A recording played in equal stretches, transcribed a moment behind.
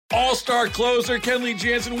All-star closer Kenley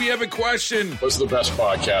Jansen, we have a question. What's the best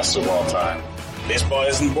podcast of all time? Baseball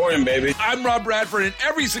isn't boring, baby. I'm Rob Bradford, and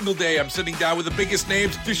every single day I'm sitting down with the biggest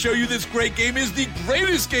names to show you this great game is the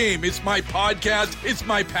greatest game. It's my podcast. It's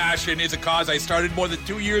my passion. It's a cause I started more than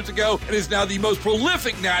 2 years ago and is now the most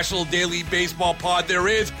prolific national daily baseball pod there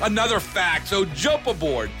is. Another fact. So jump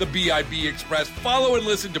aboard the BIB Express. Follow and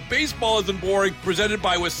listen to Baseball Isn't Boring, presented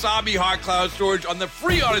by Wasabi Hot Cloud Storage on the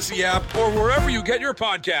free Odyssey app or wherever you get your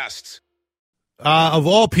podcasts. Of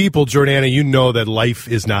all people, Jordana, you know that life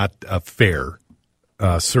is not fair.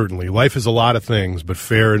 Certainly. Life is a lot of things, but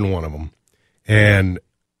fair in one of them. And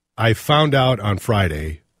I found out on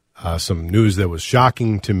Friday some news that was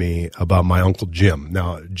shocking to me about my Uncle Jim.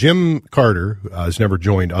 Now, Jim Carter has never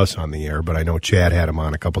joined us on the air, but I know Chad had him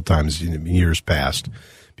on a couple times in years past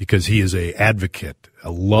because he is an advocate, a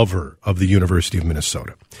lover of the University of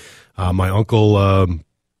Minnesota. My uncle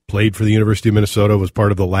played for the University of Minnesota, was part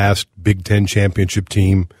of the last Big Ten championship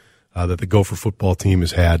team that the Gopher football team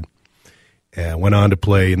has had. And went on to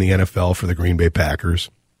play in the NFL for the Green Bay Packers,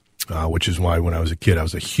 which is why when I was a kid, I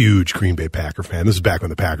was a huge Green Bay Packer fan. This is back when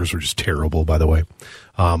the Packers were just terrible, by the way.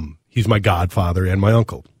 He's my godfather and my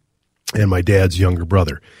uncle and my dad's younger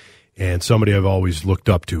brother, and somebody I've always looked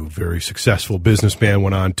up to. Very successful businessman,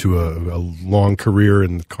 went on to a long career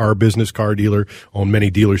in the car business, car dealer, owned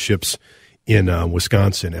many dealerships in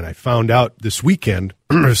Wisconsin. And I found out this weekend,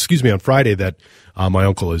 on Friday, that my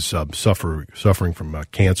uncle is suffering from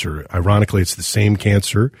cancer. Ironically, it's the same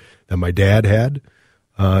cancer that my dad had,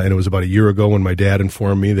 and it was about a year ago when my dad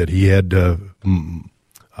informed me that he had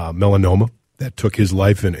melanoma that took his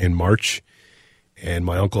life in March, and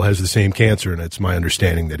my uncle has the same cancer, and it's my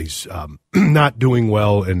understanding that he's not doing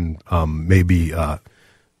well and maybe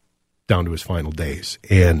down to his final days.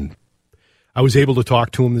 And I was able to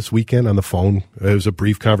talk to him this weekend on the phone. It was a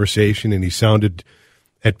brief conversation, and he sounded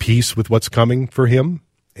at peace with what's coming for him,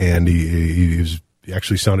 and he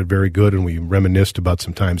actually sounded very good, and we reminisced about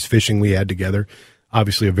some times fishing we had together.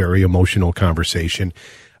 Obviously a very emotional conversation.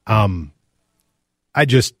 It's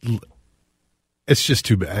just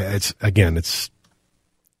too bad. It's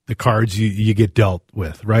the cards you get dealt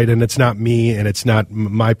with, right? And it's not me, and it's not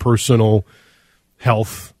my personal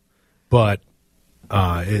health, but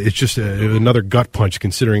it's just another gut punch,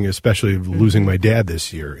 considering especially losing my dad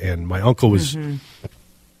this year. And my uncle was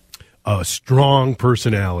a strong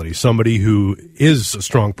personality, somebody who is a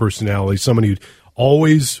strong personality, somebody who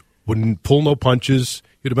always wouldn't pull no punches.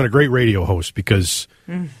 He'd have been a great radio host because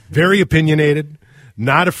very opinionated,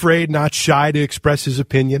 not afraid, not shy to express his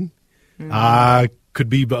opinion. Could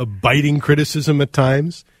be a biting criticism at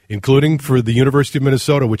times, including for the University of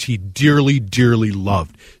Minnesota, which he dearly, dearly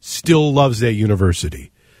loved. Still loves that university,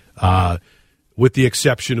 with the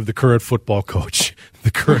exception of the current football coach, the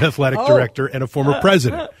current athletic director, and a former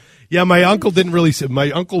president. Yeah, my uncle didn't really say.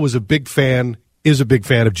 My uncle was a big fan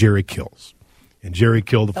of Jerry Kills. And Jerry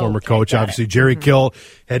Kill, the former coach, obviously Jerry Kill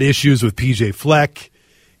had issues with P.J. Fleck.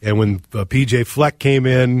 And when P.J. Fleck came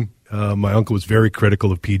in, my uncle was very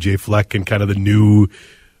critical of P.J. Fleck and kind of the new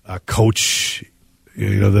coach,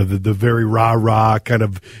 the very rah-rah kind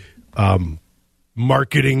of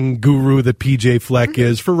marketing guru that P.J. Fleck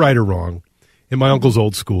is, for right or wrong. And my uncle's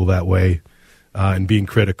old school that way, and being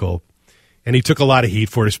critical. And he took a lot of heat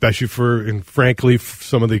for it, especially frankly,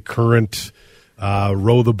 some of the current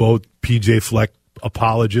row the boat P.J. Fleck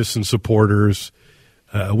apologists and supporters,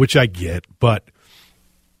 which I get. But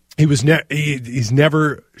he's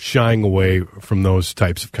never shying away from those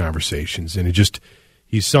types of conversations. And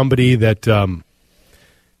he's somebody that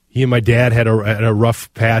he and my dad had a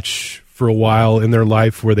rough patch for a while in their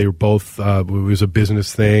life where they were both, it was a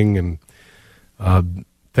business thing, and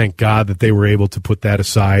thank God that they were able to put that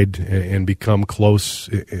aside and become close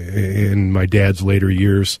in my dad's later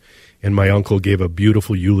years. And my uncle gave a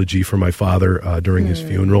beautiful eulogy for my father during his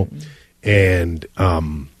funeral. And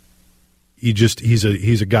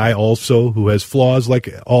he's a guy also who has flaws like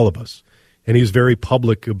all of us. And he's very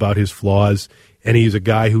public about his flaws. And he's a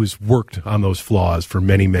guy who's worked on those flaws for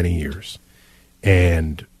many, many years.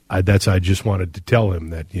 And I just wanted to tell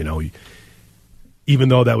him that, even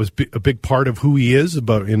though that was a big part of who he is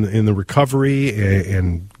about in the recovery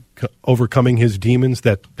and overcoming his demons,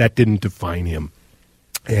 that didn't define him,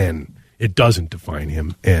 and it doesn't define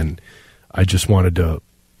him. And I just wanted to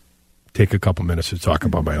take a couple minutes to talk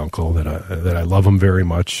about my uncle, that I love him very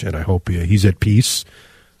much, and I hope he's at peace,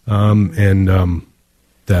 and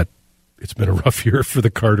that it's been a rough year for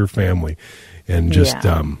the Carter family, and just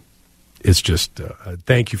just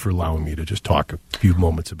thank you for allowing me to just talk a few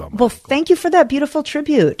moments about my Well, uncle. thank you for that beautiful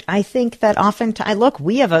tribute. I think that oftentimes, look,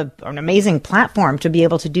 we have an amazing platform to be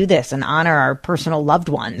able to do this and honor our personal loved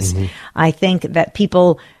ones. Mm-hmm. I think that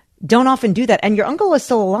people don't often do that. And your uncle is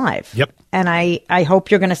still alive. Yep. And I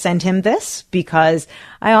hope you're going to send him this, because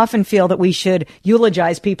I often feel that we should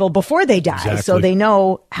eulogize people before they die, Exactly. so they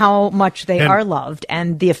know how much they are loved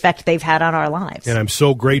and the effect they've had on our lives. And I'm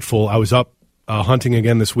so grateful. I was up hunting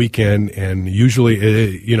again this weekend, and usually,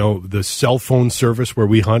 the cell phone service where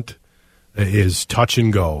we hunt is touch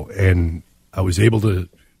and go. And I was able to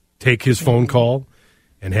take his phone call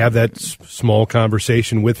and have that small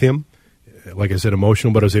conversation with him. Like I said,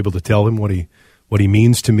 emotional, but I was able to tell him what he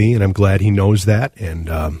means to me, and I'm glad he knows that. And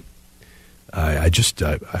I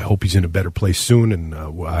hope he's in a better place soon. And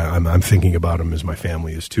I'm thinking about him as my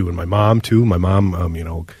family is too, and my mom too. My mom,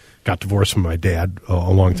 got divorced from my dad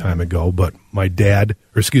a long time ago, but my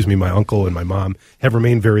uncle and my mom have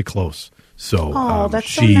remained very close. So,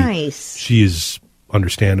 that's so nice. She is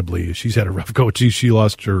understandably, she's had a rough go. She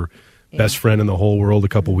lost her best friend in the whole world a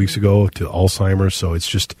couple weeks ago to Alzheimer's. So it's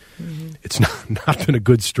just, it's not been a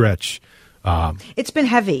good stretch. It's been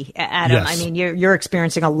heavy, Adam. Yes. I mean, you're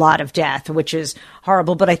experiencing a lot of death, which is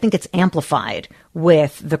horrible, but I think it's amplified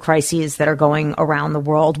with the crises that are going around the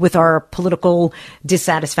world, with our political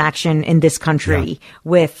dissatisfaction in this country,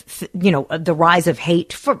 with, the rise of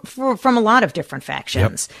hate from a lot of different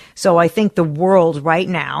factions. Yep. So I think the world right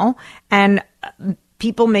now, and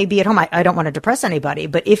people may be at home. I don't want to depress anybody,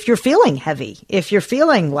 but if you're feeling heavy, if you're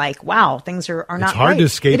feeling like, wow, things are not It's hard right, to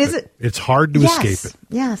escape it. It's hard to escape it.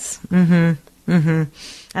 Yes. Mm-hmm. Mm-hmm.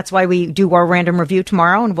 That's why we do our random review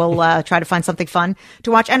tomorrow, and we'll try to find something fun to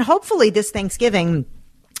watch. And hopefully this Thanksgiving,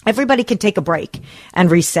 everybody can take a break and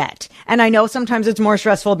reset. And I know sometimes it's more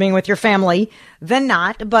stressful being with your family than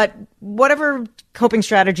not, but whatever coping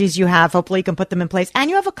strategies you have, hopefully you can put them in place. And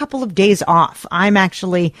you have a couple of days off. I've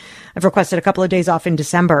requested a couple of days off in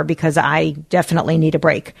December because I definitely need a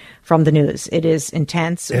break from the news. It is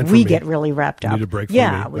intense. We get really wrapped up. You need a break from me.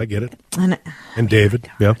 I get it. And David.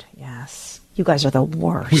 God, yes. You guys are the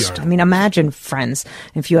worst. I mean, imagine, friends,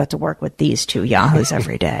 if you had to work with these two yahoos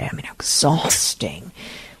every day. I mean, exhausting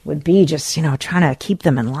would be just, trying to keep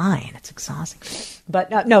them in line. It's exhausting.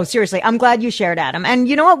 But no, seriously, I'm glad you shared, Adam. And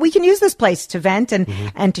you know what? We can use this place to vent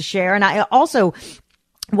and to share. And I also,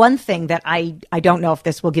 one thing that I don't know if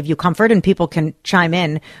this will give you comfort, and people can chime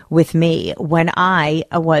in with me. When I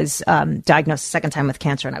was diagnosed the second time with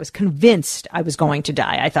cancer, and I was convinced I was going to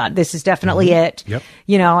die, I thought, this is definitely it. Yep.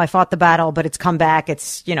 I fought the battle, but it's come back.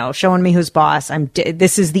 It's, showing me who's boss.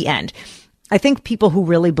 This is the end. I think people who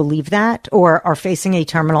really believe that, or are facing a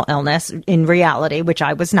terminal illness in reality, which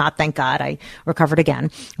I was not, thank God, I recovered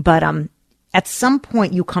again. But at some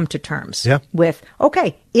point you come to terms with,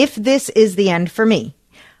 okay, if this is the end for me,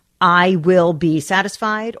 I will be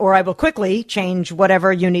satisfied, or I will quickly change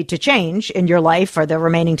whatever you need to change in your life for the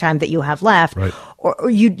remaining time that you have left. Right. Or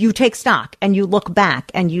you take stock and you look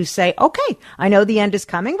back and you say, okay, I know the end is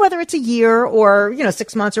coming, whether it's a year or,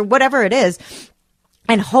 6 months or whatever it is.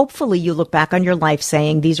 And hopefully you look back on your life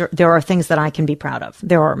saying, there are things that I can be proud of.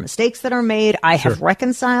 There are mistakes that are made. I have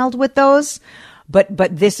reconciled with those, but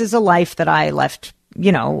this is a life that I left,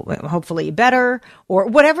 hopefully better, or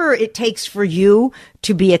whatever it takes for you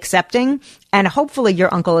to be accepting. And hopefully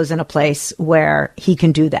your uncle is in a place where he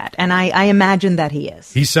can do that. And I imagine that he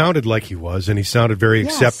is. He sounded like he was, and he sounded very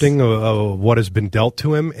accepting of what has been dealt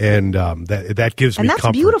to him. And that gives me comfort.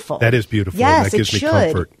 And that's beautiful. That is beautiful. Yes, and that gives me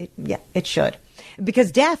comfort. It should.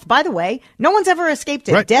 Because death, by the way, no one's ever escaped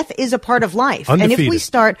it. Right. Death is a part of life. Undefeated. And if we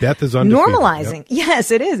start Death is undefeated. normalizing,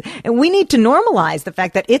 yes, it is. And we need to normalize the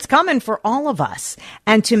fact that it's coming for all of us.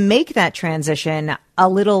 And to make that transition a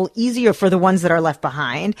little easier for the ones that are left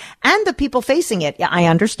behind and the people facing it. I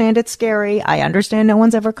understand it's scary. I understand no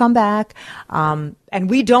one's ever come back. And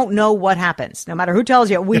we don't know what happens. No matter who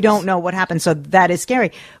tells you, we don't know what happens. So that is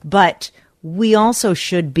scary. But we also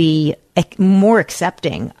should be more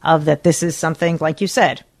accepting of that. This is something, like you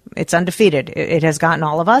said, it's undefeated. It has gotten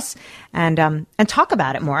all of us, and talk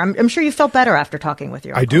about it more. I'm sure you felt better after talking with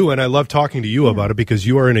your uncle. I do, and I love talking to you about it because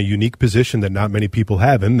you are in a unique position that not many people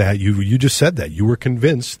have, in that you just said that you were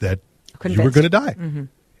convinced that you were going to die,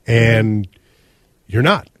 and you're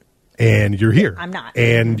not, and you're here. I'm not,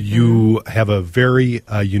 and you have a very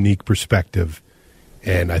unique perspective,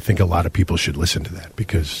 and I think a lot of people should listen to that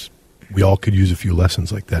because we all could use a few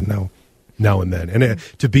lessons like that now and then. And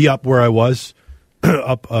to be up where I was,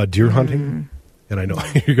 up deer hunting, and I know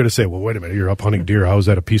you're going to say, well, wait a minute, you're up hunting deer. How is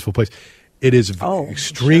that a peaceful place? It is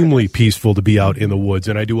extremely peaceful to be out in the woods,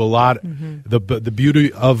 and I do a lot. The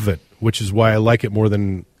beauty of it, which is why I like it more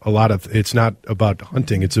than it's not about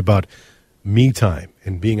hunting. It's about me time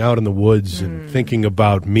and being out in the woods and thinking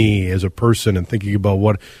about me as a person and thinking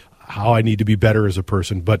about how I need to be better as a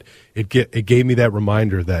person. But it gave me that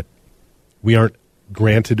reminder that we aren't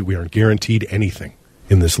guaranteed anything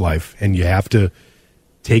in this life, and you have to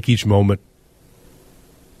take each moment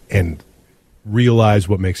and realize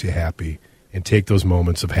what makes you happy and take those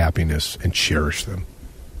moments of happiness and cherish them,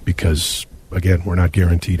 because again, we're not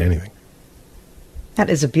guaranteed anything. That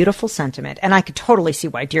is a beautiful sentiment, and I could totally see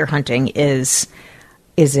why deer hunting is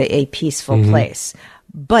a peaceful place.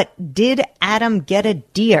 But did Adam get a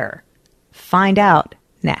deer? Find out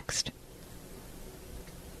next.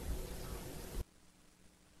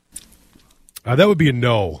 That would be a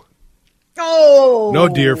no. Oh, no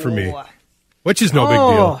deer for me, which is no big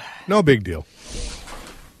deal. No big deal.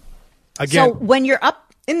 Again, so when you're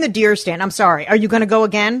up in the deer stand, I'm sorry, are you going to go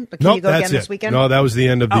again? Can you go again this weekend? No, that was the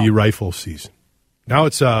end of the rifle season. Now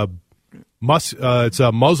it's a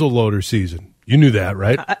muzzle loader season. You knew that,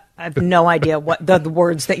 right? I have no idea what the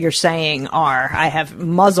words that you're saying are. I have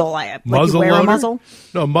muzzle. Muzzle you wear loader? A muzzle?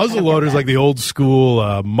 No, muzzle loader is like the old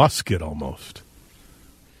school musket almost.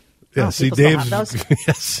 Yeah, see, Dave's.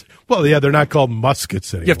 Yes. Well, yeah, they're not called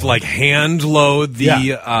muskets anymore. You have to like hand load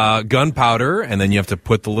the gunpowder, and then you have to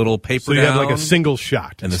put the little paper so you down. have like a single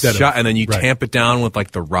shot, and then you tamp it down with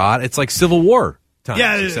like the rod. It's like Civil War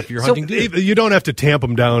times, except you're hunting deer. You don't have to tamp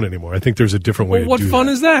them down anymore. I think there's a different way to do that. What fun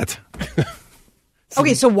is that?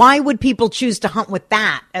 Okay, so why would people choose to hunt with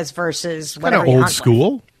that as versus whatever you hunt with?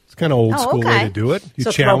 School? It's kind of old school way to do it. You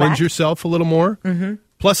challenge yourself a little more. Mm-hmm.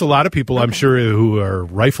 Plus, a lot of people, I'm sure, who are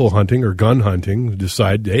rifle hunting or gun hunting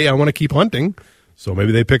decide, hey, I want to keep hunting. So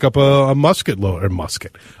maybe they pick up a musket loader, a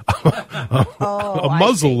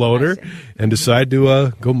muzzle loader, and decide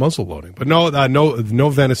to go muzzle loading. But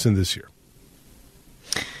no venison this year.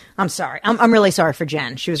 I'm sorry. I'm really sorry for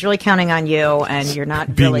Jen. She was really counting on you, and you're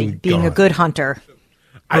not really being a good hunter.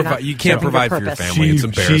 You can't provide for your family. It's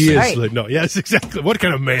embarrassing. She is no, yes, exactly. What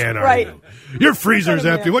kind of man are you? Your freezer's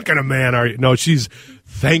empty. What kind of man are you? No, she's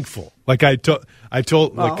thankful. Like I told,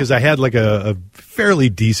 because I had like a fairly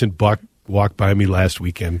decent buck walk by me last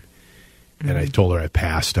weekend, and I told her I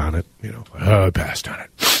passed on it. I passed on it.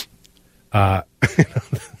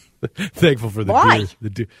 Thankful for the Why? deer. The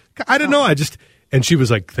deer. I don't know. And she was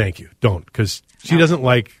like, "Thank you, don't," because she doesn't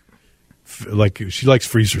like she likes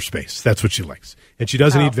freezer space. That's what she likes, and she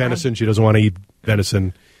doesn't eat venison. She doesn't want to eat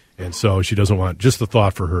venison, and so she doesn't want just the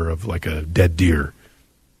thought for her of like a dead deer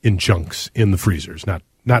in chunks in the freezers. Not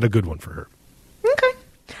a good one for her. Okay,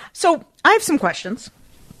 so I have some questions.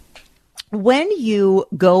 When you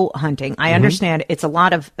go hunting, I understand it's a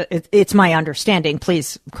lot of. It's my understanding.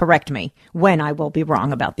 Please correct me when I will be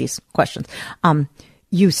wrong about these questions.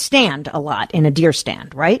 You stand a lot in a deer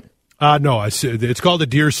stand, right? No, it's called a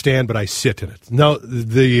deer stand, but I sit in it. No,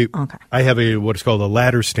 I have what's called a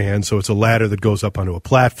ladder stand, so it's a ladder that goes up onto a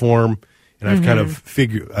platform, and I've kind of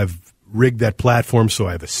I've rigged that platform so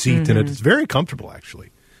I have a seat in it. It's very comfortable,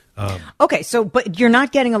 actually. Okay, but you're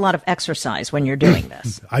not getting a lot of exercise when you're doing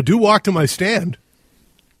this. I do walk to my stand.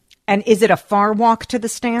 And is it a far walk to the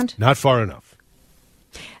stand? Not far enough.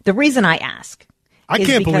 The reason I ask. I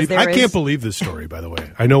can't believe this story, by the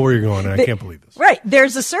way. I know where you're going, and I can't believe this. Right.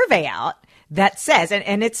 There's a survey out that says,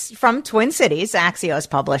 and it's from Twin Cities, Axios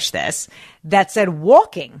published this, that said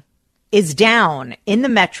walking is down in the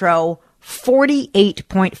metro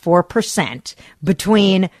 48.4%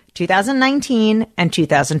 between 2019 and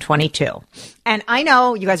 2022. And I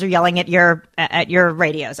know you guys are yelling at your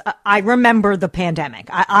radios. I remember the pandemic.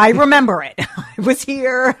 I remember it. I was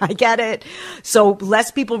here. I get it. So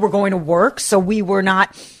less people were going to work. So we were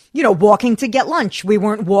not, walking to get lunch. We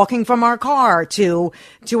weren't walking from our car to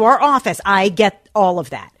our office. I get all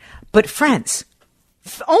of that. But friends,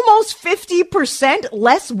 almost 50%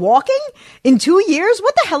 less walking in 2 years?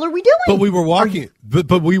 What the hell are we doing? But we were walking.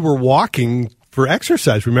 But we were walking for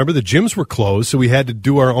exercise. Remember, the gyms were closed, so we had to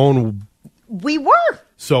do our own. We were.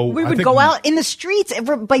 So we would go out in the streets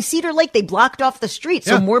by Cedar Lake. They blocked off the street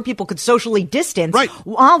so more people could socially distance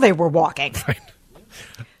while they were walking. Right.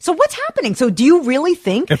 So what's happening? So do you really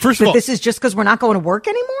think that this is just because we're not going to work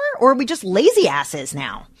anymore, or are we just lazy asses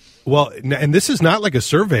now? Well, and this is not like a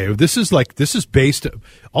survey. This is based.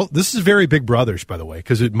 This is very Big Brothers, by the way,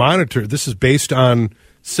 because this is based on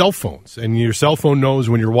cell phones, and your cell phone knows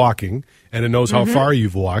when you're walking, and it knows how far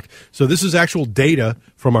you've walked. So this is actual data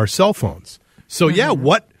from our cell phones. So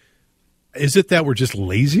what is it that we're just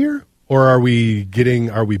lazier, or are we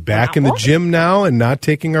back in the gym now and not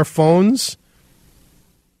taking our phones?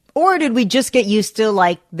 Or did we just get used to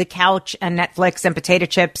like the couch and Netflix and potato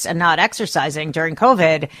chips and not exercising during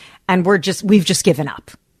COVID, and we've just given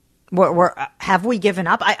up? Have we given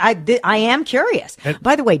up? I am curious. And,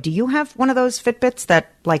 by the way, do you have one of those Fitbits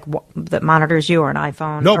that that monitors you, or an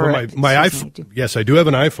iPhone? No, but my iPhone. Yes, I do have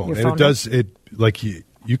an iPhone, and it does it like you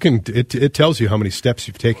can. It tells you how many steps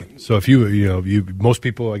you've taken. So if most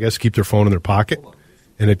people, I guess, keep their phone in their pocket,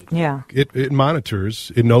 and it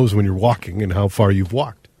monitors. It knows when you're walking and how far you've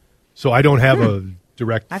walked. So I don't have a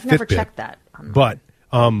direct. I've Fitbit, never checked that. But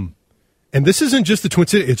and this isn't just the Twin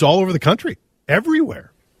Cities; it's all over the country, everywhere.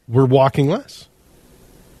 We're walking less.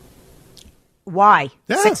 Why?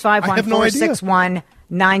 Yeah,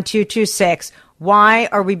 651-461-9226. Why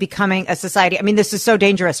are we becoming a society? I mean, this is so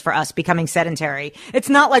dangerous for us, becoming sedentary. It's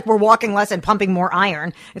not like we're walking less and pumping more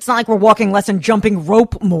iron. It's not like we're walking less and jumping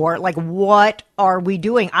rope more. Like, what are we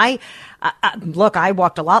doing? Look, I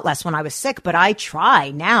walked a lot less when I was sick, but I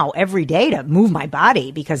try now every day to move my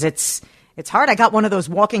body because it's hard. I got one of those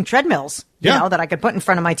walking treadmills, that I could put in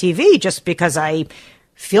front of my TV just because I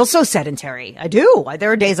feel so sedentary. I do.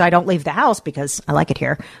 There are days I don't leave the house because I like it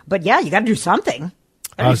here. But yeah, you got to do something.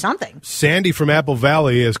 Do something. Sandy from Apple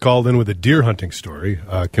Valley has called in with a deer hunting story.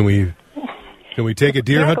 Can we take a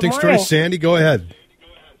deer hunting story? Sandy, go ahead.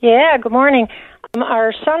 Yeah, good morning.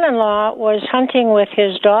 Our son-in-law was hunting with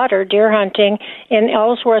his daughter, deer hunting, in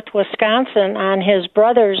Ellsworth, Wisconsin, on his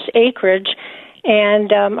brother's acreage.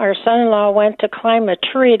 And our son-in-law went to climb a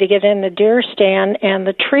tree to get in the deer stand, and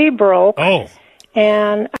the tree broke. Oh.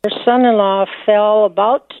 And our son-in-law fell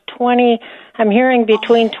about 20, I'm hearing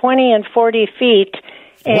between 20 and 40 feet,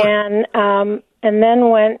 and then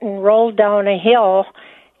went and rolled down a hill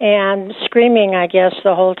and screaming, I guess,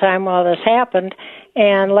 the whole time while this happened.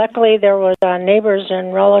 And luckily there was neighbors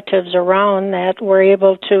and relatives around that were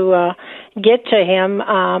able to get to him.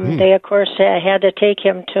 They, of course, had to take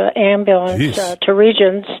him to ambulance to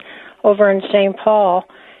Regions over in St. Paul.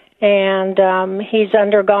 And he's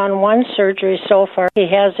undergone one surgery so far. He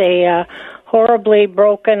has a horribly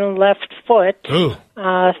broken left foot,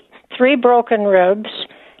 3 broken ribs,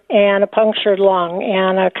 and a punctured lung,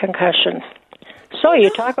 and a concussion. So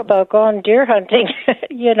you talk about going deer hunting,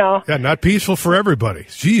 Yeah, not peaceful for everybody.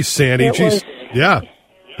 Jeez, Sandy. Thanks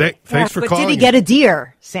for calling. But did he get a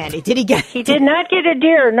deer, Sandy? He did not get a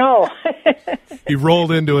deer, no. He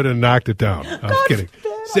rolled into it and knocked it down. I'm kidding.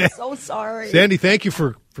 I'm so sorry. Sandy, thank you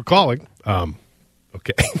for calling.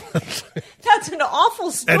 Okay. That's an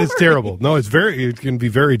awful story. That is terrible. No, it can be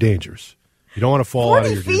very dangerous. You don't want to fall out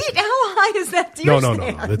of your 40 feet? How high is that deer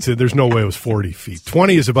stand? No. There's no way it was 40 feet.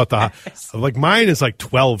 20 is about mine is like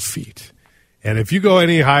 12 feet. And if you go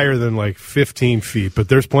any higher than like 15 feet, but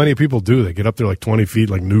there's plenty of people that get up there like 20 feet,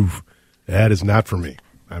 like, no, that is not for me.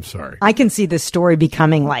 I'm sorry. I can see this story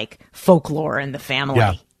becoming like folklore in the family.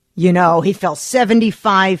 Yeah. He fell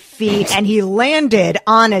 75 feet and he landed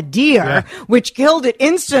on a deer, which killed it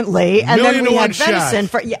instantly. And then we had venison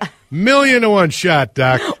for $1,000,000 shot,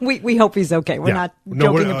 Doc. We hope he's okay. We're not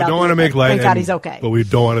joking about. Don't want to make light. Thank God he's okay. But we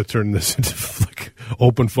don't want to turn this into like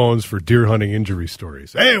open phones for deer hunting injury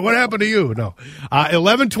stories. Hey, what happened to you? No.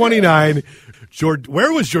 11:29.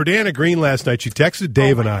 Where was Jordana Green last night? She texted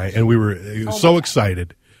Dave and I, and we were so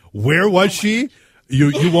excited. Where was she?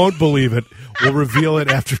 You won't believe it. We'll reveal it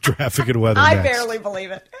after traffic and weather. I barely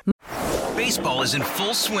believe it. Baseball is in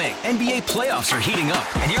full swing. NBA playoffs are heating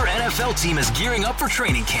up, and your NFL team is gearing up for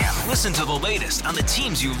training camp. Listen to the latest on the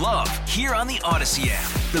teams you love here on the Odyssey app.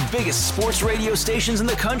 The biggest sports radio stations in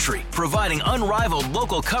the country, providing unrivaled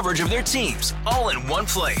local coverage of their teams, all in one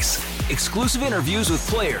place. Exclusive interviews with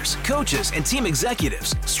players, coaches, and team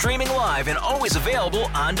executives, streaming live and always available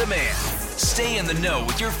on demand. Stay in the know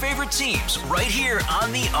with your favorite teams right here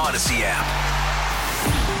on the Odyssey app.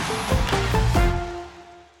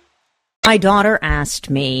 My daughter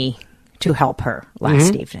asked me to help her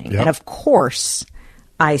last evening. Yep. And of course,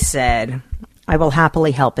 I said, I will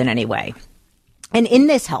happily help in any way. And in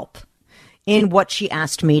this help, in what she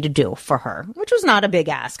asked me to do for her, which was not a big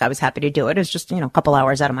ask, I was happy to do it. It was just, a couple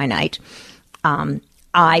hours out of my night.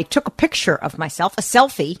 I took a picture of myself, a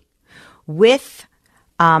selfie, with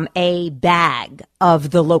a bag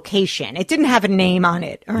of the location. It didn't have a name on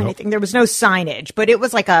it or anything. There was no signage, but it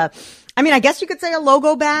was like I guess you could say a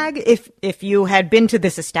logo bag. If you had been to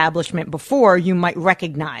this establishment before, you might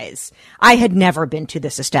recognize. I had never been to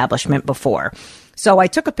this establishment before. So I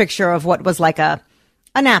took a picture of what was like a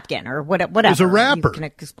napkin or whatever. It was a wrapper.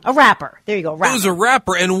 A wrapper. There you go. Wrapper. It was a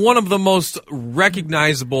wrapper, and one of the most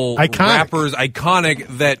recognizable wrappers,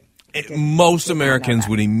 iconic, that most Americans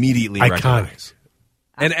would immediately recognize.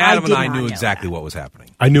 And Adam and I knew exactly what was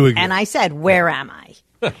happening. I knew it. And I said, where am I?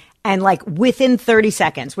 And like within 30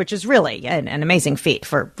 seconds, which is really an amazing feat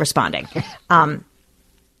for responding,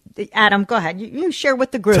 Adam, go ahead. You share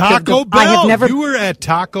with the group. Taco Bell. I have never. You were at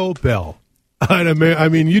Taco Bell. I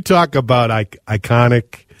mean, you talk about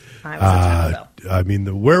iconic. I was at Taco Bell. I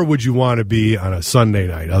mean, where would you want to be on a Sunday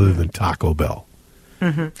night other than Taco Bell?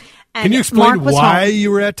 Mm-hmm. Can you explain why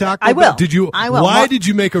you were at Taco Bell? I will. I will. Why did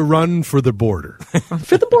you make a run for the border?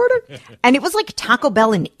 For the border? And it was like Taco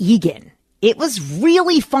Bell in Eagan. It was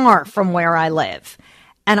really far from where I live.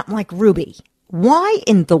 And I'm like, Ruby, why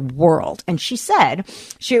in the world? And she said,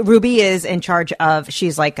 Ruby is in charge of,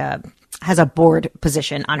 she's like has a board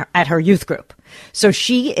position at her youth group. So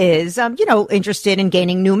she is, interested in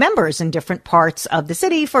gaining new members in different parts of the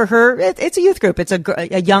city for her. It's a youth group. It's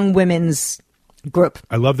a young women's group.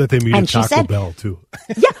 I love that they meet at Taco Bell too.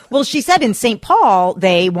 Yeah. Well, she said in St. Paul,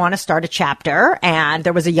 they want to start a chapter, and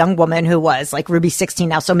there was a young woman who was like, Ruby's 16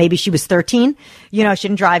 now, so maybe she was 13. She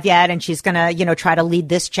didn't drive yet, and she's going to, try to lead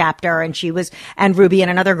this chapter. And Ruby and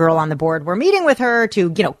another girl on the board were meeting with her to,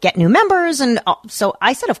 get new members. And so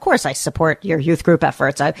I said, of course, I support your youth group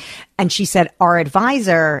efforts. And she said, our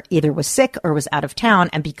advisor either was sick or was out of town.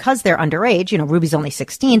 And because they're underage, Ruby's only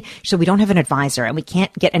 16, so we don't have an advisor, and we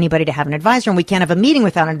can't get anybody to have an advisor, and we can't have a meeting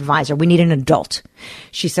without an advisor. We need an adult.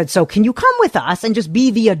 She said, so can you come with us and just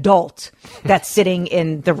be the adult that's sitting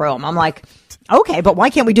in the room? I'm like, okay, but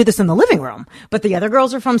why can't we do this in the living room? But the other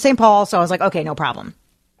girls are from St. Paul, so I was like, okay, no problem.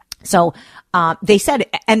 So they said,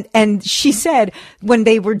 and she said, when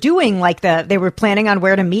they were doing they were planning on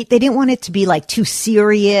where to meet, they didn't want it to be like too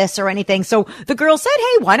serious or anything. So the girls said,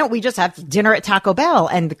 hey, why don't we just have dinner at Taco Bell?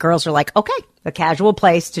 And the girls are like, okay, a casual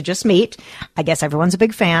place to just meet. I guess everyone's a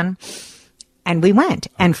big fan. And we went.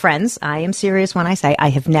 And friends, I am serious when I say I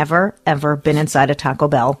have never, ever been inside a Taco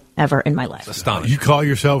Bell ever in my life. Astonishing. You call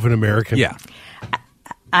yourself an American? Yeah.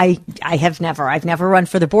 I have never. I've never run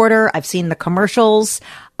for the border. I've seen the commercials.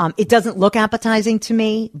 It doesn't look appetizing to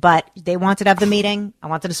me, but they wanted to have the meeting. I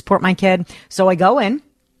wanted to support my kid. So I go in.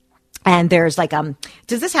 And there's does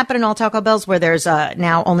this happen in all Taco Bells where there's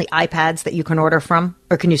now only iPads that you can order from?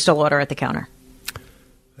 Or can you still order at the counter?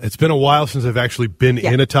 It's been a while since I've actually been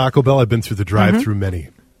in a Taco Bell. I've been through the drive-thru many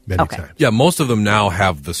times. Yeah, most of them now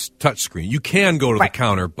have the touch screen. You can go to the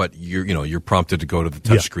counter, but you're prompted to go to the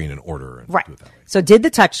touch screen and order. And do it that way. So did the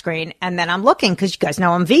touch screen, and then I'm looking because you guys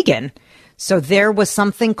know I'm vegan. So there was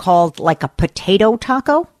something called like a potato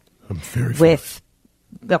taco. I'm very with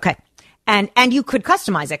okay, and you could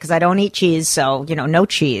customize it because I don't eat cheese, so no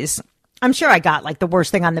cheese. I'm sure I got like the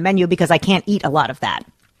worst thing on the menu because I can't eat a lot of that.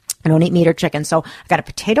 I don't eat meat or chicken. So I got a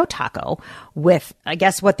potato taco with, I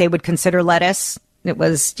guess, what they would consider lettuce. It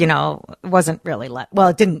was, it wasn't really well,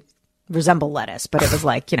 it didn't resemble lettuce, but it was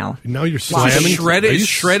like, Now you're slamming.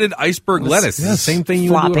 Shredded iceberg lettuce. It's the same thing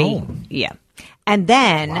you would do at home. Yeah. And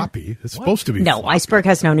then. Floppy? It's supposed to be No, floppy. Iceberg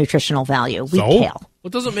has no nutritional value. We kale. Well,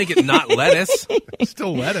 it doesn't make it not lettuce. It's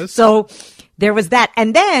still lettuce. So there was that.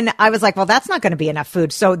 And then I was like, well, that's not going to be enough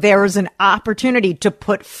food. So there was an opportunity to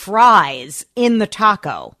put fries in the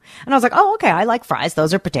taco. And I was like, oh, okay, I like fries.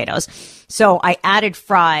 Those are potatoes. So I added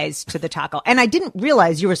fries to the taco. And I didn't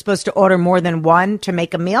realize you were supposed to order more than one to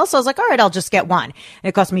make a meal. So I was like, all right, I'll just get one. And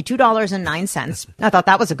it cost me $2.09. I thought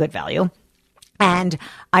that was a good value. And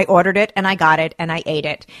I ordered it and I got it and I ate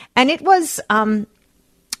it. And it was underwhelming.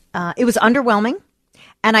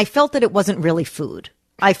 And I felt that it wasn't really food.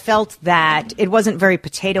 I felt that it wasn't very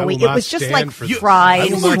potatoey. It was just like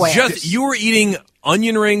fried squares. You were eating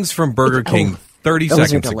onion rings from Burger King 30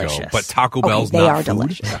 seconds ago, but Taco Bell's not food.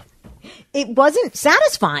 Delicious. Yeah. It wasn't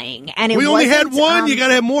satisfying, and we only had one. You got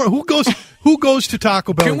to have more. Who goes to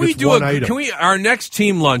Taco Bell? One item? Our next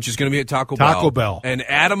team lunch is going to be at Taco Bell. And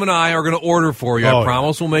Adam and I are going to order for you. I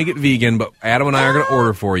promise we'll make it vegan, but Adam and I are going to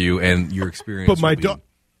order for you, and your experience. But my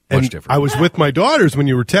much different. I was with my daughters when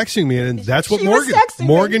you were texting me, and that's what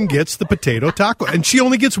Morgan gets the potato taco, and she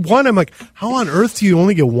only gets one. I'm like, how on earth do you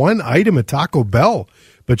only get one item at Taco Bell?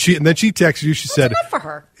 But then she texted you. She said, enough for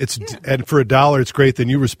her. And for $1, it's great. Then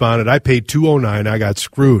you responded, I paid $2.09. I got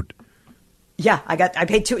screwed. Yeah, I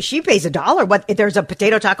paid $2. She pays $1. What? If there's a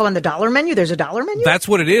potato taco on the dollar menu, there's a dollar menu? That's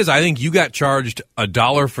what it is. I think you got charged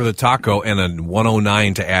 $1 for the taco and a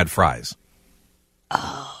 $1.09 to add fries.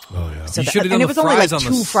 Oh yeah. So and it was only like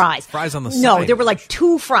two fries. Fries on the side. No, there were like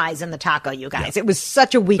 2 fries in the taco, you guys. Yeah. It was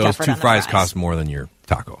such a weak effort. Those 2 fries cost more than your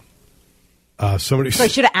taco. So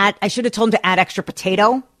I should have told him to add extra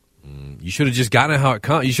potato. You should have just gotten it how it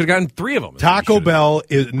comes. You should have gotten 3 of them. Taco Bell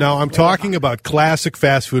is now. I'm talking about classic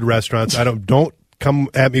fast food restaurants. Don't come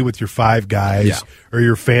at me with your Five Guys or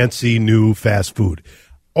your fancy new fast food.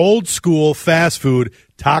 Old school fast food.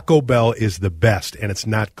 Taco Bell is the best, and it's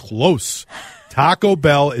not close. Taco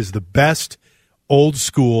Bell is the best old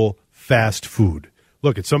school fast food.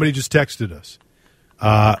 Look, somebody just texted us.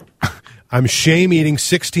 I'm shame eating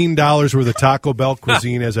 $16 worth of Taco Bell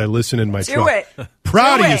cuisine as I listen in my truck. Do it.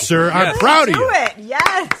 Proud of you, sir. Yes. I'm proud of you. Do it.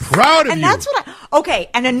 Yes. Proud of and you. that's what okay,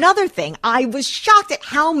 and another thing, I was shocked at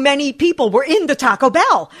how many people were in the Taco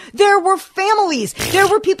Bell. There were families. There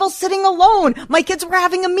were people sitting alone. My kids were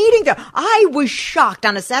having a meeting there. I was shocked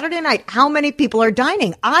on a Saturday night how many people are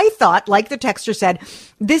dining. I thought, like the texter said,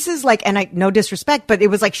 this is like, and no disrespect, but it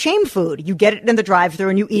was like shame food. You get it in the drive-thru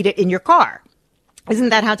and you eat it in your car. Isn't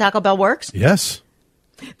that how Taco Bell works? Yes.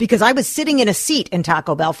 Because I was sitting in a seat in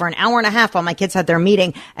Taco Bell for an hour and a half while my kids had their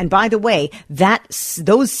meeting. And by the way,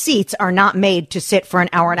 those seats are not made to sit for an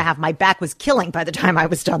hour and a half. My back was killing by the time I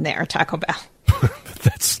was done there at Taco Bell.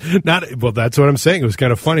 That's what I'm saying. It was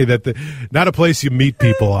kind of funny that not a place you meet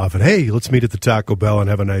people often. Hey, let's meet at the Taco Bell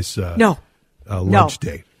and have a nice lunch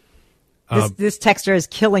date. This texter is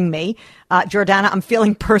killing me. Jordana, I'm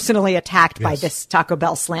feeling personally attacked by this Taco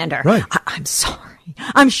Bell slander. Right. I'm sorry.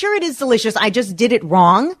 I'm sure it is delicious. I just did it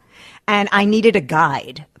wrong, and I needed a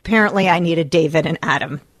guide. Apparently, I needed David and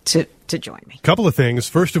Adam to join me. Couple of things.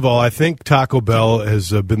 First of all, I think Taco Bell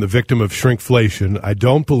has been the victim of shrinkflation. I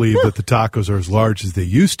don't believe that the tacos are as large as they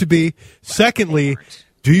used to be. Secondly,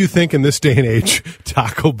 do you think in this day and age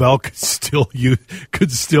Taco Bell could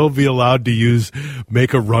still be allowed to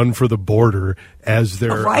make a run for the border as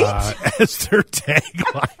their tagline?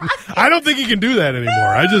 I don't think you can do that anymore.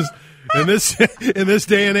 I just in this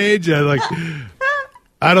day and age,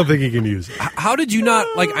 I don't think you can use it. How did you not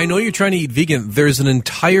I know you're trying to eat vegan. There's an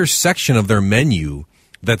entire section of their menu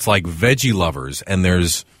that's like veggie lovers, and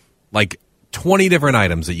there's 20 different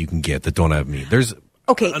items that you can get that don't have meat. There's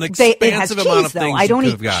an expansive amount of things. I don't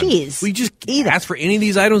eat cheese. We just ask for any of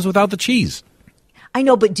these items without the cheese. I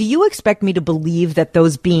know, but do you expect me to believe that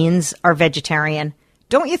those beans are vegetarian?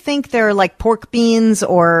 Don't you think they're like pork beans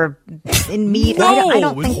or in meat? No, I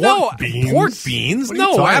don't think pork beans.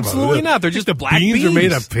 No, absolutely not. They're just the black beans. Are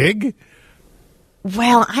made of pig?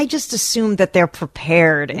 Well, I just assumed that they're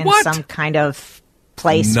prepared in some kind of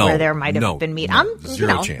place where there might have been meat.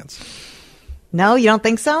 Zero chance. No, you don't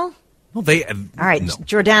think so? Well, all right, no.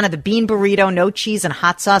 Jordana, the bean burrito, no cheese and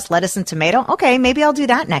hot sauce, lettuce and tomato. Okay, maybe I'll do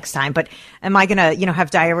that next time. But am I going to,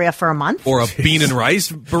 have diarrhea for a month? Or a bean and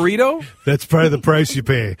rice burrito? That's probably the price you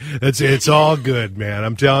pay. It's all good, man.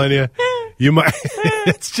 I'm telling you, you might.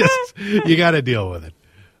 It's just you got to deal with it.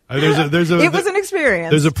 It was an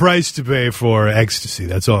experience. There's a price to pay for ecstasy.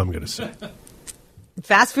 That's all I'm going to say.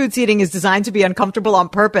 Fast food seating is designed to be uncomfortable on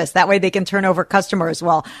purpose. That way they can turn over customers.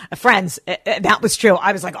 Well, friends, that was true.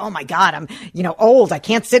 I was like, oh my God, I'm, old. I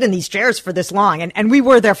can't sit in these chairs for this long. And we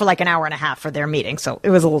were there for an hour and a half for their meeting. So it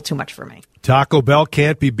was a little too much for me. Taco Bell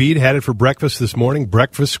can't be beat. Had it for breakfast this morning.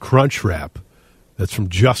 Breakfast crunch wrap. That's from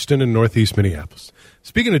Justin in Northeast Minneapolis.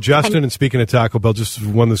 Speaking of Justin and speaking of Taco Bell, just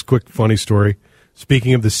this quick funny story.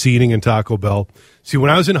 Speaking of the seating in Taco Bell. See,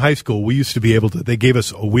 when I was in high school, we used to be able to,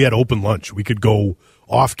 we had open lunch. We could go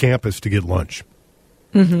off campus to get lunch.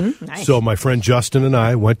 Mm-hmm. Nice. So my friend Justin and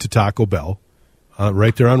I went to Taco Bell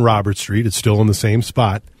right there on Robert Street. It's still in the same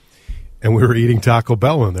spot. And we were eating Taco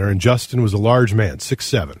Bell in there. And Justin was a large man,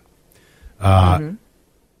 6'7".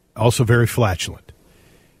 Also very flatulent.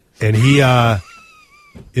 And he,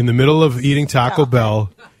 in the middle of eating Taco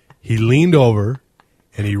Bell, he leaned over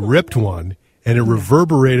and he ripped one. And it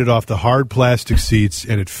reverberated off the hard plastic seats,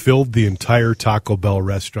 and it filled the entire Taco Bell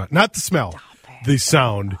restaurant. Not the smell, the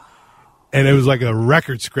sound. And it was like a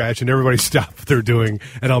record scratch, and everybody stopped what they're doing.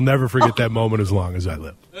 And I'll never forget that moment as long as I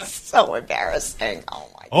live. So embarrassing.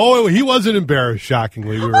 Oh, my God. Oh, he wasn't embarrassed,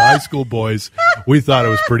 shockingly. We were high school boys. We thought it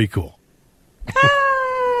was pretty cool.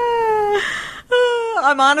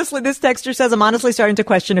 This texter says, I'm honestly starting to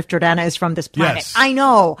question if Jordana is from this planet. Yes. I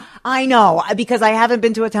know, because I haven't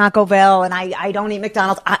been to a Taco Bell and I don't eat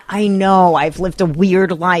McDonald's. I know I've lived a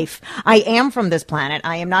weird life. I am from this planet.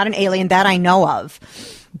 I am not an alien, that I know of.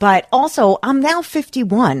 But also, I'm now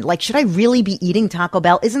 51. Should I really be eating Taco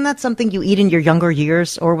Bell? Isn't that something you eat in your younger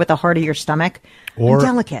years or with the heart of your stomach? I'm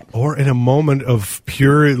delicate. Or in a moment of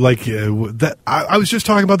pure, that. I was just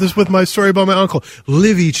talking about this with my story about my uncle.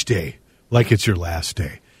 Live each day like it's your last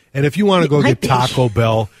day. And if you want to go get Taco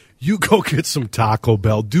Bell, you go get some Taco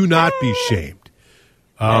Bell. Do not be shamed.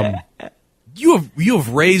 You have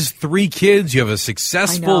raised 3 kids. You have a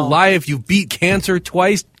successful life. You beat cancer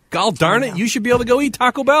twice. God darn it, you should be able to go eat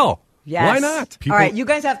Taco Bell. Yes. Why not? All right, you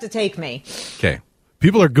guys have to take me. Okay.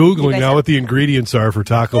 People are Googling now what the ingredients are for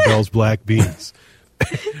Taco Bell's black beans.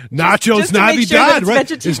 Nachos Navidad,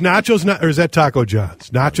 right? Is Nachos or is that Taco John's?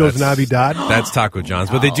 Nachos Navidad? That's Taco John's,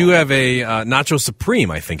 but they do have a Nacho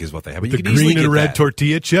Supreme, I think is what they have. But the green and red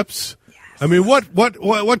tortilla chips? Yes. I mean,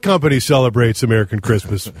 what company celebrates American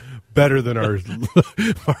Christmas better than our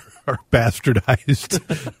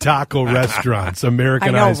bastardized taco restaurants,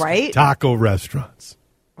 Americanized right? taco restaurants.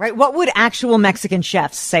 Right? What would actual Mexican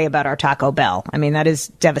chefs say about our Taco Bell? I mean, that is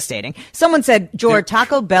devastating. Someone said, George,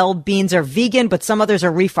 Taco Bell beans are vegan, but some others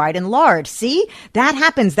are refried in lard. See? That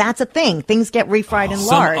happens. That's a thing. Things get refried in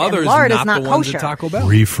lard. Some others, and lard not is not the ones kosher. at Taco Bell.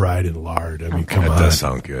 Refried in lard. I mean, come That on. does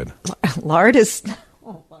sound good. Lard is...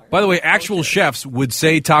 By the way, actual chefs would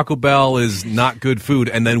say Taco Bell is not good food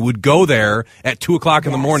and then would go there at 2 o'clock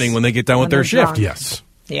in the morning when they get done with their shift. drunk. Yes.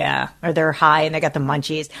 Yeah. Or they're high and they got the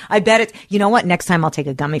munchies. I bet it... You know what? Next time I'll take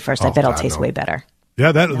a gummy first. I bet it'll taste way better.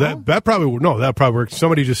 Yeah, that probably works.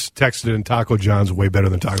 Somebody just texted in Taco John's way better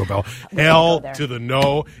than Taco Bell. L to the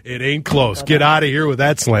no, it ain't close. Get out of here with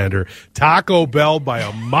that slander. Taco Bell by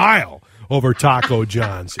a mile over Taco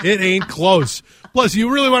John's. It ain't close. Plus,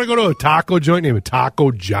 you really want to go to a taco joint named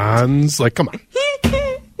Taco John's? Like, come on.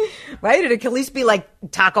 Right? It can at least be like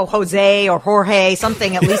Taco Jose or Jorge,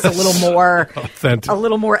 something at least a little more authentic, a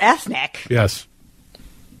little more ethnic. Yes.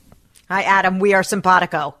 Hi, Adam. We are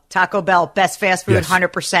simpatico. Taco Bell, best fast food, Yes.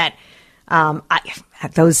 100%.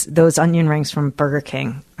 Those onion rings from Burger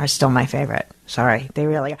King are still my favorite. Sorry, they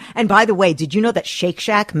really are. And by the way, did you know that Shake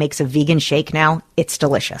Shack makes a vegan shake now? It's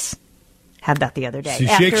delicious. Had that the other day. See,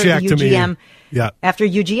 Shake Shack to me, yeah. After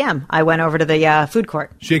UGM, I went over to the food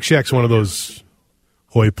court. Shake Shack's one of those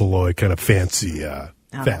hoi polloi kind of fancy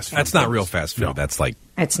fast food. That's not real fast food. No. That's like,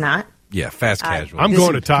 It's not. yeah, fast casual. I'm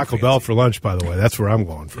going to Taco Bell for lunch, by the way. That's where I'm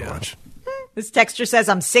going for lunch. This texture says,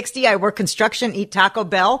 I'm 60, I work construction, eat Taco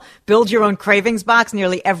Bell, build your own cravings box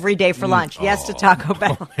nearly every day for lunch. Yes to Taco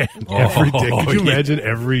Bell. Every day. Could you imagine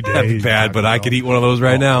every day? That's bad, Taco but I Bell? could eat one of those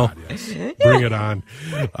right now. God, yes. Bring it on.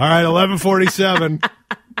 All right, 11:47.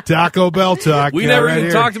 Taco Bell talk. We Yeah, never right even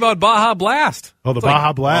here. talked about Baja Blast. Oh, the It's like-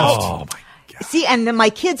 Baja Blast. Oh, my God. See, and then my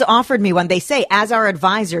kids offered me one. They say, as our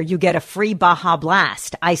advisor, you get a free Baja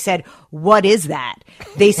Blast. I said, what is that?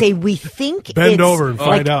 They say, we think Bend it's over and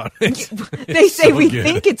find out. They say, so we good.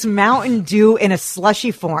 think it's Mountain Dew in a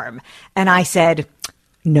slushy form. And I said,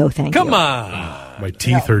 no, thank you. Come on. My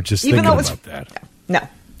teeth hurt just Even thinking though it was- about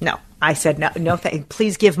that. No. I said, no,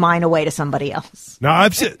 please give mine away to somebody else. No,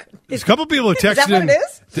 I've seen a couple people have texted Is that what in. it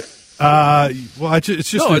is? Well, it's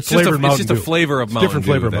just No, a it's just flavored a- it's Mountain just a Dew. flavor of It's a Mountain different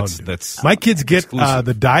Dew flavor of that's- Mountain Dew. that's My kids get exclusive.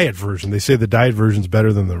 the diet version. They say the diet version's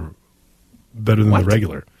better than the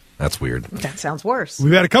regular. That's weird. That sounds worse.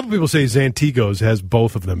 We've had a couple people say Zantigos has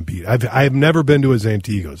both of them beat. I've never been to a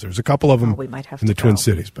Zantigos. There's a couple of them we might have in to the Twin go.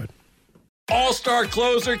 Cities, but All-star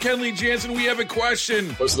closer Kenley Jansen, we have a question.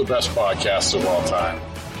 What's the best podcast of all time?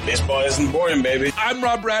 Baseball isn't boring, baby. I'm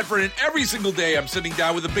Rob Bradford, and every single day I'm sitting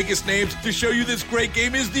down with the biggest names to show you this great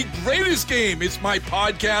game is the greatest game. It's my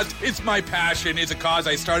podcast. It's my passion. It's a cause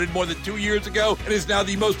I started more than 2 years ago and is now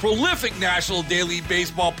the most prolific national daily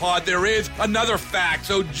baseball pod there is. Another fact.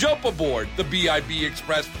 So jump aboard the BIB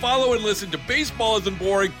Express. Follow and listen to Baseball Isn't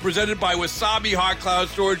Boring, presented by Wasabi Hot Cloud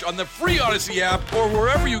Storage on the free Odyssey app or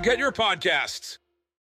wherever you get your podcasts.